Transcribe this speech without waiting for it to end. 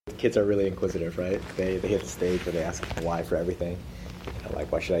kids are really inquisitive, right? They hit the stage where they ask why for everything.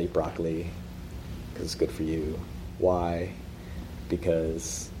 Like, why should I eat broccoli? Because it's good for you. Why?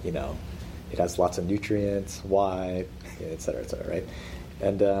 Because, it has lots of nutrients. Why? Et cetera, right?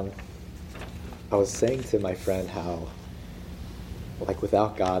 And I was saying to my friend how, like,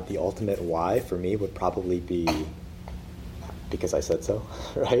 without God, the ultimate why for me would probably be because I said so,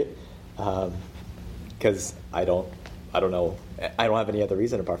 right? Because I don't know. I don't have any other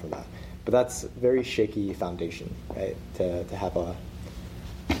reason apart from that. But that's very shaky foundation, right? To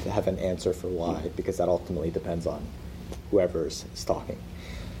have an answer for why, because that ultimately depends on whoever's talking.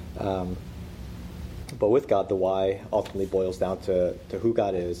 But with God, the why ultimately boils down to who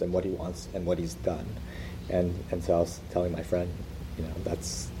God is and what He wants and what He's done. And so I was telling my friend,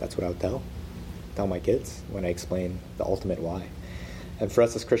 that's what I would tell my kids when I explain the ultimate why. And for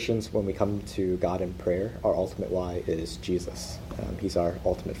us as Christians, when we come to God in prayer, our ultimate why is Jesus. He's our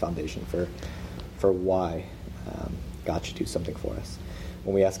ultimate foundation for why God should do something for us.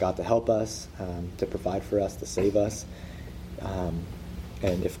 When we ask God to help us, to provide for us, to save us,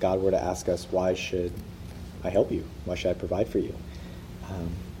 and if God were to ask us, why should I help you? Why should I provide for you?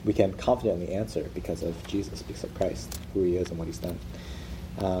 We can confidently answer because of Jesus, because of Christ, who He is and what He's done.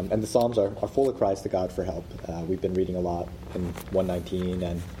 And the Psalms are full of cries to God for help. We've been reading a lot in 119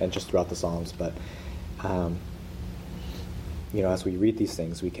 and just throughout the Psalms. But, as we read these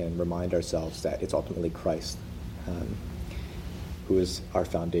things, we can remind ourselves that it's ultimately Christ who is our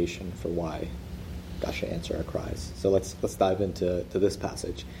foundation for why God should answer our cries. So let's dive into this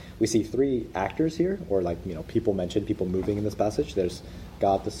passage. We see three actors here, or people mentioned, people moving in this passage. There's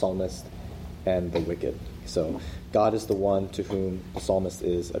God, the psalmist, and the wicked. So God is the one to whom the psalmist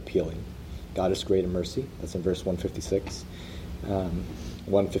is appealing. God is great in mercy. That's in verse 156.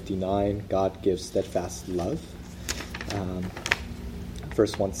 159, God gives steadfast love.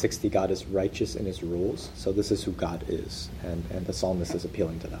 Verse 160, God is righteous in His rules. So this is who God is, and the psalmist is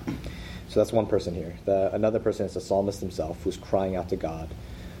appealing to that. So that's one person here. Another person is the psalmist himself, who's crying out to God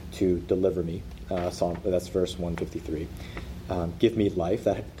to deliver me. That's verse 153. Give me life.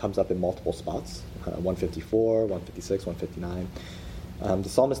 That comes up in multiple spots. 154, 156, 159. The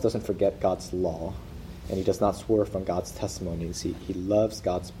psalmist doesn't forget God's law, and he does not swerve from God's testimonies. He loves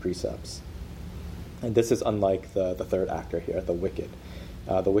God's precepts. And this is unlike the third actor here, the wicked.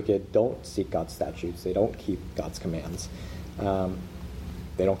 The wicked don't seek God's statutes. They don't keep God's commands.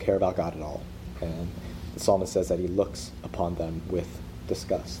 They don't care about God at all. And the psalmist says that he looks upon them with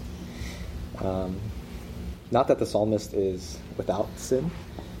disgust. Not that the psalmist is without sin.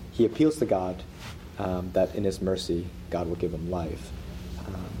 He appeals to God that in His mercy, God will give him life.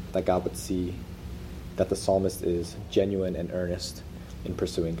 That God would see that the psalmist is genuine and earnest in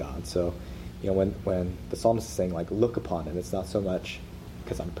pursuing God. So, when the psalmist is saying, look upon him, it's not so much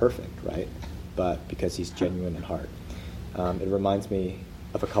because I'm perfect, right? But because he's genuine in heart. It reminds me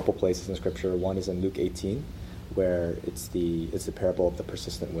of a couple places in Scripture. One is in Luke 18, where it's the parable of the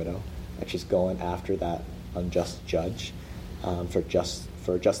persistent widow, and she's going after that unjust judge for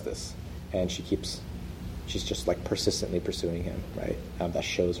justice, and she's just persistently pursuing him, right? That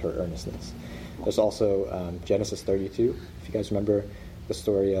shows her earnestness. There's also Genesis 32. If you guys remember the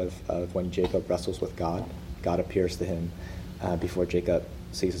story of when Jacob wrestles with God, God appears to him before Jacob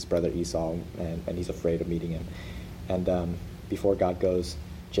sees his brother Esau, and he's afraid of meeting him. And before God goes,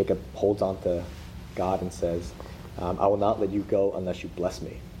 Jacob holds on to God and says, I will not let you go unless you bless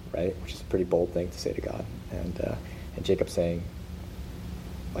me, right? Which is a pretty bold thing to say to God. And Jacob's saying,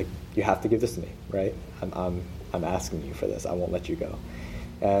 you have to give this to me, right? I'm asking you for this. I won't let you go.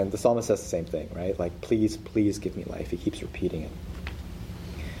 And the psalmist says the same thing, right? Please give me life. He keeps repeating it.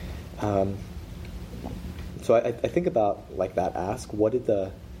 So I think about that ask. What did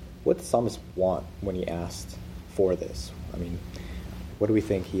the psalmist want when he asked for this? I mean, what do we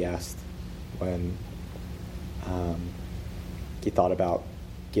think he asked when he thought about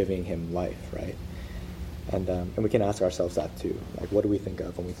giving him life, right? And we can ask ourselves that too. What do we think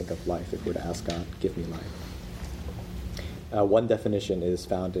of when we think of life if we're to ask God, give me life? One definition is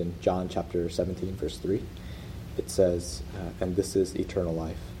found in John chapter 17, verse 3. It says, and this is eternal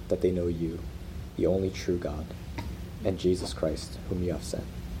life, that they know you, the only true God, and Jesus Christ, whom you have sent.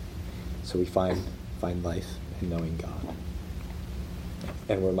 So we find life in knowing God.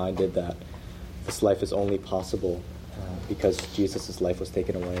 And we're reminded that this life is only possible because Jesus' life was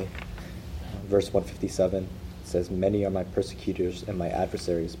taken away. Verse 157 says, many are my persecutors and my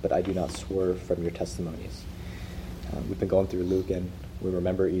adversaries, but I do not swerve from your testimonies. We've been going through Luke, and we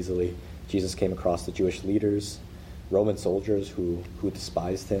remember easily Jesus came across the Jewish leaders, Roman soldiers who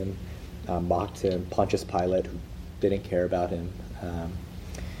despised him, mocked him, Pontius Pilate, who didn't care about him,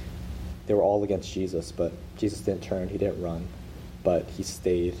 They were all against Jesus, but Jesus didn't turn, he didn't run, but he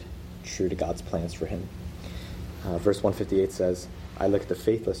stayed true to God's plans for him. Verse 158 says, I look at the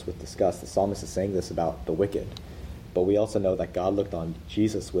faithless with disgust. The psalmist is saying this about the wicked, but we also know that God looked on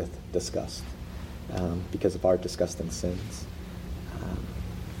Jesus with disgust because of our disgust and sins.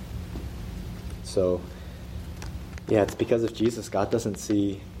 So, yeah, it's because of Jesus. God doesn't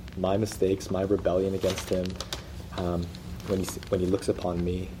see my mistakes, my rebellion against him. When he looks upon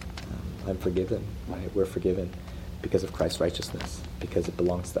me, I'm forgiven. We're forgiven because of Christ's righteousness, because it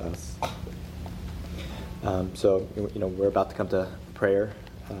belongs to us. So, we're about to come to prayer,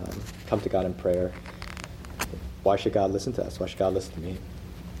 come to God in prayer. Why should God listen to us? Why should God listen to me?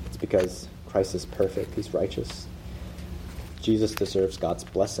 It's because Christ is perfect. He's righteous. Jesus deserves God's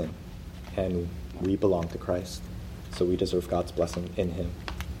blessing, and we belong to Christ. So we deserve God's blessing in him.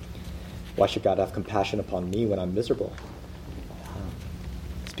 Why should God have compassion upon me when I'm miserable?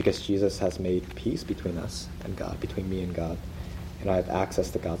 It's because Jesus has made peace between us and God, between me and God, and I have access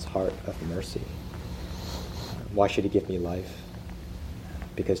to God's heart of mercy. Why should he give me life?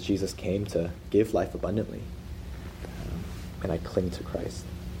 Because Jesus came to give life abundantly, and I cling to Christ.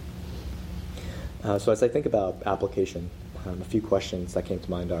 So as I think about application, a few questions that came to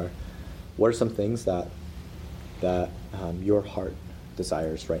mind are, what are some things that your heart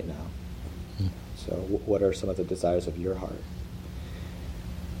desires right now? So what are some of the desires of your heart?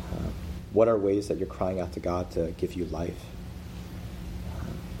 What are ways that you're crying out to God to give you life?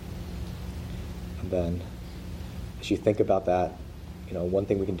 And then as you think about that, one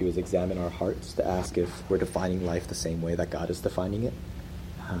thing we can do is examine our hearts to ask if we're defining life the same way that God is defining it,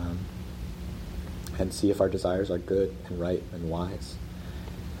 and see if our desires are good and right and wise.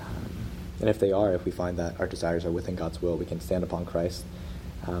 And if they are, if we find that our desires are within God's will, we can stand upon Christ.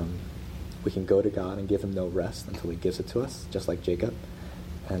 We can go to God and give him no rest until he gives it to us, just like Jacob,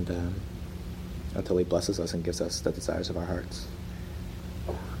 and until he blesses us and gives us the desires of our hearts.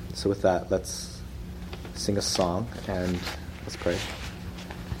 So with that, let's sing a song and let's pray.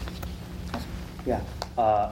 Yeah.